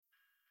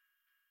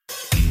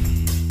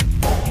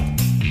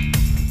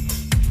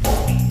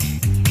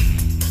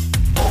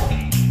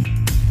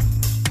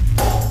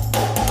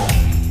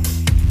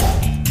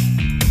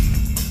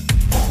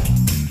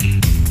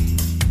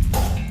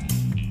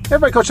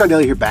everybody, Coach Don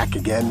Daly here, back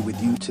again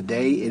with you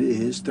today. It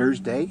is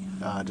Thursday,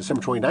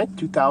 December 29th,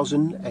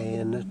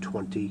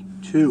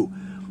 2022.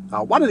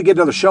 Wanted to get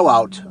another show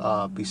out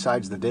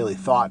besides the Daily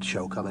Thought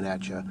show coming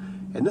at you.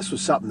 And this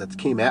was something that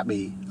came at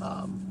me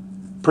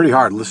pretty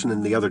hard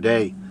listening the other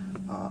day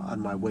on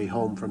my way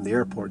home from the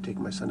airport,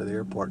 taking my son to the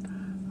airport.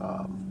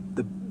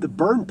 The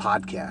Burn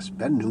podcast,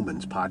 Ben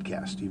Newman's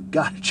podcast. You've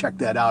got to check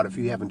that out if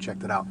you haven't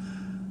checked it out.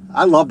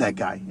 I love that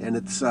guy, and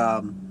it's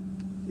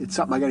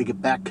something I got to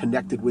get back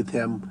connected with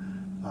him.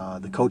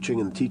 The coaching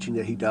and the teaching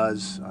that he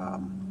does, I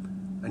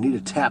need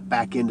to tap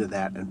back into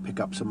that and pick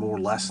up some more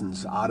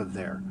lessons out of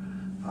there.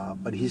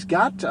 But he's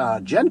got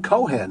Jen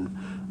Cohen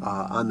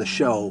on the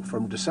show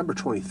from December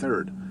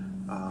 23rd.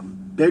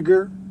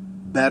 Bigger,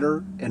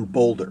 better, and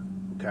bolder.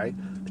 Okay,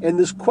 and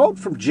this quote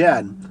from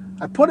Jen,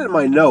 I put it in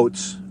my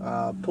notes,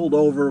 pulled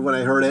over when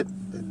I heard it,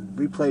 and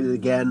replayed it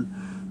again.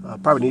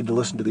 Probably need to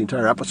listen to the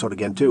entire episode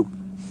again too.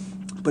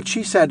 But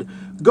she said,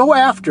 go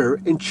after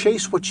and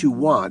chase what you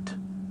want,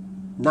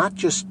 not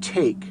just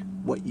take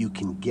what you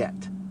can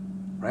get,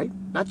 right?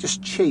 Not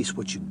just chase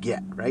what you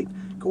get, right?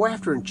 Go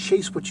after and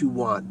chase what you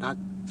want, not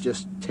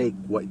just take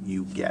what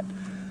you get.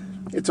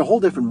 It's a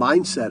whole different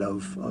mindset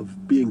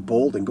of being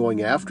bold and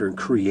going after and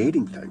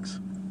creating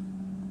things.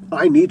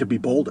 I need to be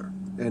bolder,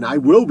 and I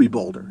will be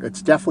bolder.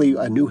 It's definitely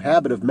a new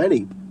habit of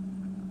many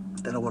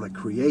that I want to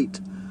create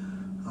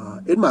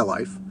in my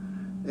life.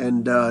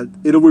 And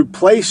it'll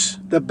replace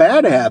the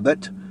bad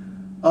habit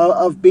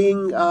of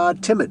being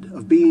timid,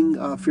 of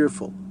being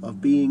fearful,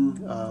 of being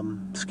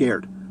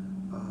scared,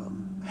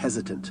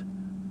 hesitant,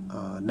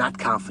 not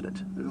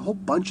confident. There's a whole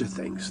bunch of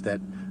things that,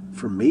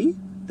 for me,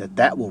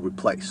 that will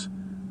replace,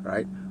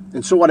 right?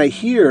 And so when I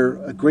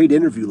hear a great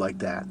interview like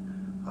that,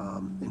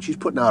 and she's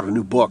putting out a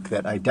new book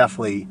that I got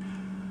a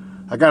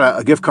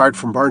gift card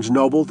from Barnes &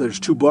 Noble. There's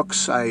 2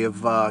 books I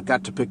have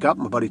got to pick up.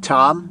 My buddy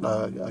Tom,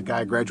 a guy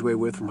I graduated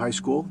with from high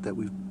school, that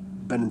we've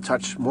been in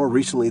touch more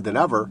recently than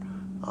ever.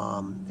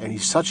 And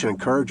he's such an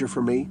encourager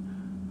for me,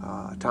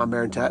 Tom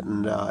Marentet,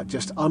 and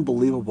just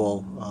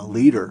unbelievable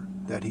leader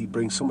that he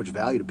brings so much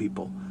value to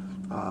people.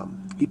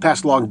 He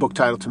passed along a book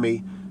title to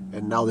me,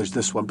 and now there's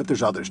this one, but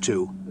there's others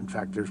too. In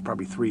fact, there's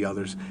probably 3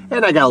 others.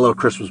 And I got a little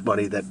Christmas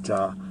money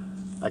that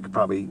I could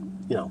probably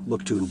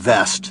look to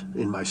invest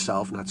in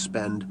myself, not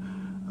spend,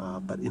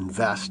 but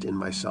invest in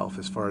myself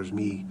as far as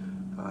me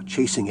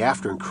chasing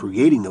after and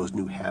creating those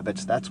new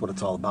habits. That's what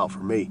it's all about for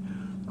me.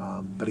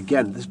 But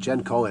again, this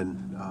Jen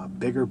Cohen,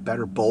 Bigger,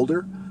 Better,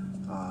 Bolder.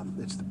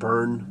 It's the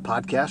Burn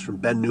podcast from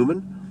Ben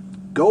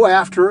Newman. Go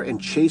after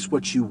and chase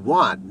what you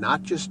want,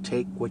 not just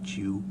take what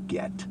you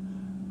get,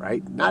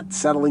 right? Not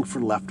settling for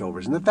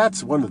leftovers. And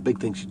that's one of the big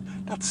things,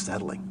 not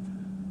settling,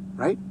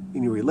 right?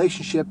 In your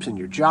relationships, in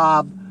your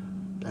job,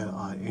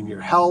 in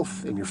your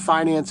health, in your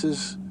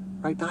finances,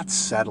 right? Not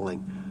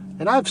settling.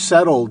 And I've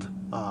settled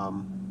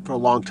for a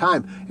long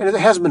time, and it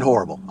hasn't been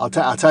horrible. I'll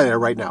tell you that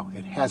right now.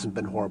 It hasn't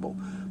been horrible.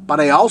 But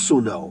I also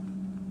know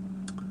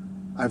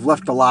I've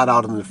left a lot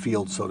out in the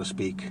field, so to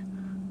speak,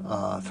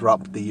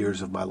 throughout the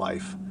years of my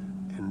life.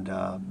 And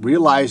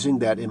realizing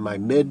that in my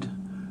mid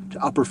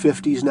to upper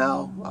 50s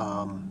now,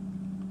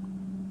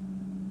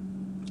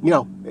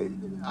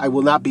 I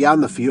will not be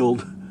on the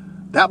field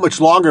that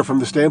much longer from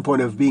the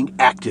standpoint of being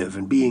active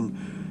and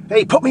being,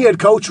 hey, put me in,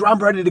 coach, or I'm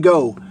ready to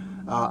go.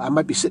 I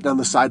might be sitting on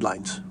the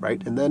sidelines,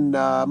 right? And then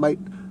I might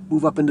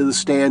move up into the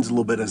stands a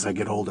little bit as I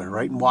get older,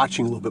 right? And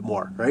watching a little bit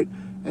more, right?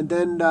 And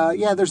then,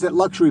 there's that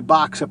luxury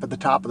box up at the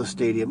top of the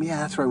stadium. Yeah,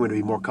 that's where I'm going to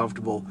be more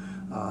comfortable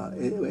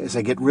as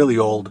I get really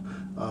old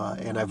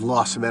and I've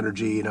lost some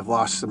energy and I've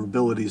lost some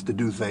abilities to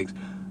do things.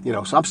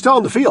 So I'm still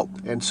in the field.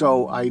 And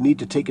so I need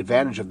to take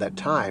advantage of that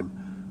time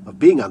of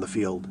being on the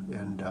field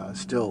and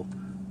still,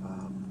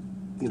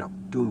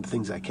 doing the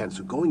things I can.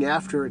 So going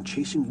after and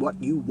chasing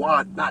what you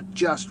want, not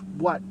just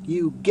what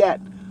you get,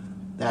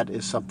 that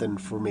is something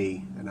for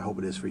me, and I hope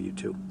it is for you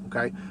too.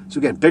 Okay? So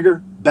again,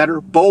 Bigger,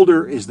 Better,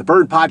 Bolder is the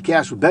Burn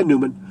podcast with Ben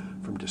Newman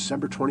from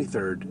December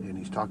 23rd, and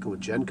he's talking with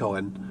Jen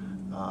Cohen.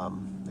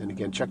 And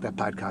again, check that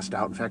podcast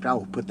out. In fact, I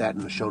will put that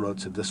in the show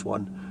notes of this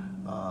one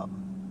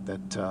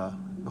that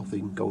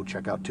hopefully you can go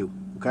check out too.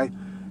 Okay?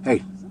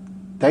 Hey,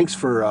 thanks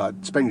for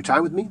spending your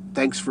time with me.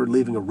 Thanks for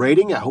leaving a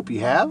rating. I hope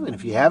you have, and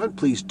if you haven't,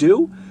 please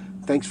do.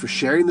 Thanks for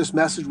sharing this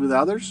message with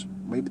others.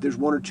 Maybe there's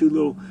 1 or 2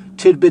 little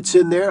tidbits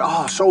in there.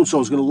 Oh, so-and-so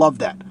is going to love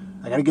that.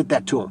 I got to get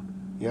that to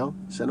them.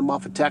 Send them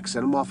off a text,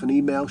 send them off an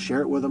email,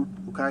 share it with them,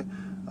 okay?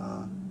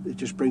 It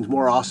just brings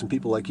more awesome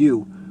people like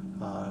you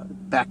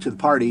back to the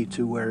party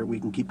to where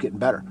we can keep getting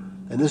better.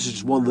 And this is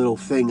just one little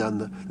thing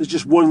this is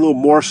just one little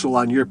morsel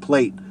on your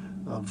plate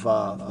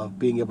of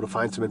being able to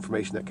find some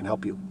information that can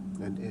help you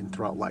and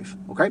throughout life,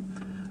 okay?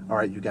 All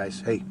right, you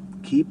guys, hey,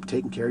 keep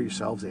taking care of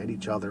yourselves and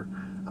each other.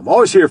 I'm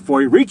always here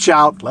for you. Reach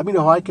out. Let me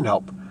know how I can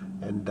help.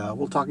 And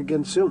we'll talk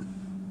again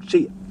soon. See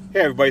you. Hey,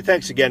 everybody.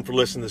 Thanks again for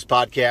listening to this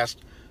podcast.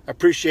 I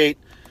appreciate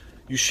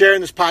you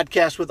sharing this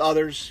podcast with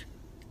others,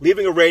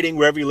 leaving a rating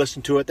wherever you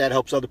listen to it. That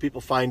helps other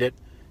people find it.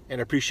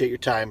 And I appreciate your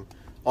time,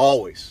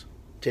 always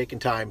taking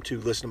time to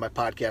listen to my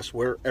podcast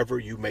wherever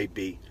you may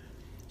be.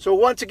 So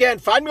once again,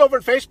 find me over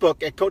on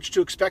Facebook at Coach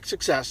to Expect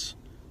Success,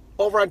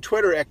 over on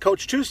Twitter at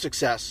Coach to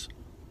Success,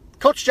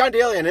 Coach John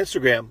Daly on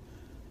Instagram,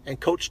 and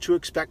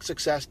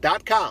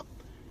CoachToExpectSuccess.com.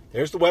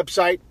 There's the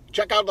website.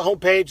 Check out the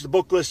homepage. The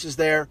book list is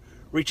there.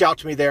 Reach out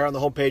to me there on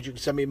the homepage. You can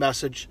send me a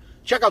message.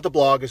 Check out the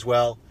blog as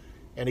well.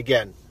 And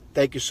again,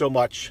 thank you so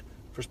much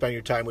for spending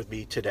your time with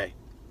me today.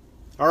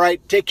 All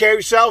right, take care of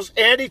yourselves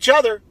and each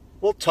other.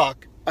 We'll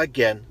talk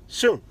again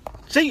soon.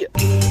 See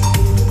you.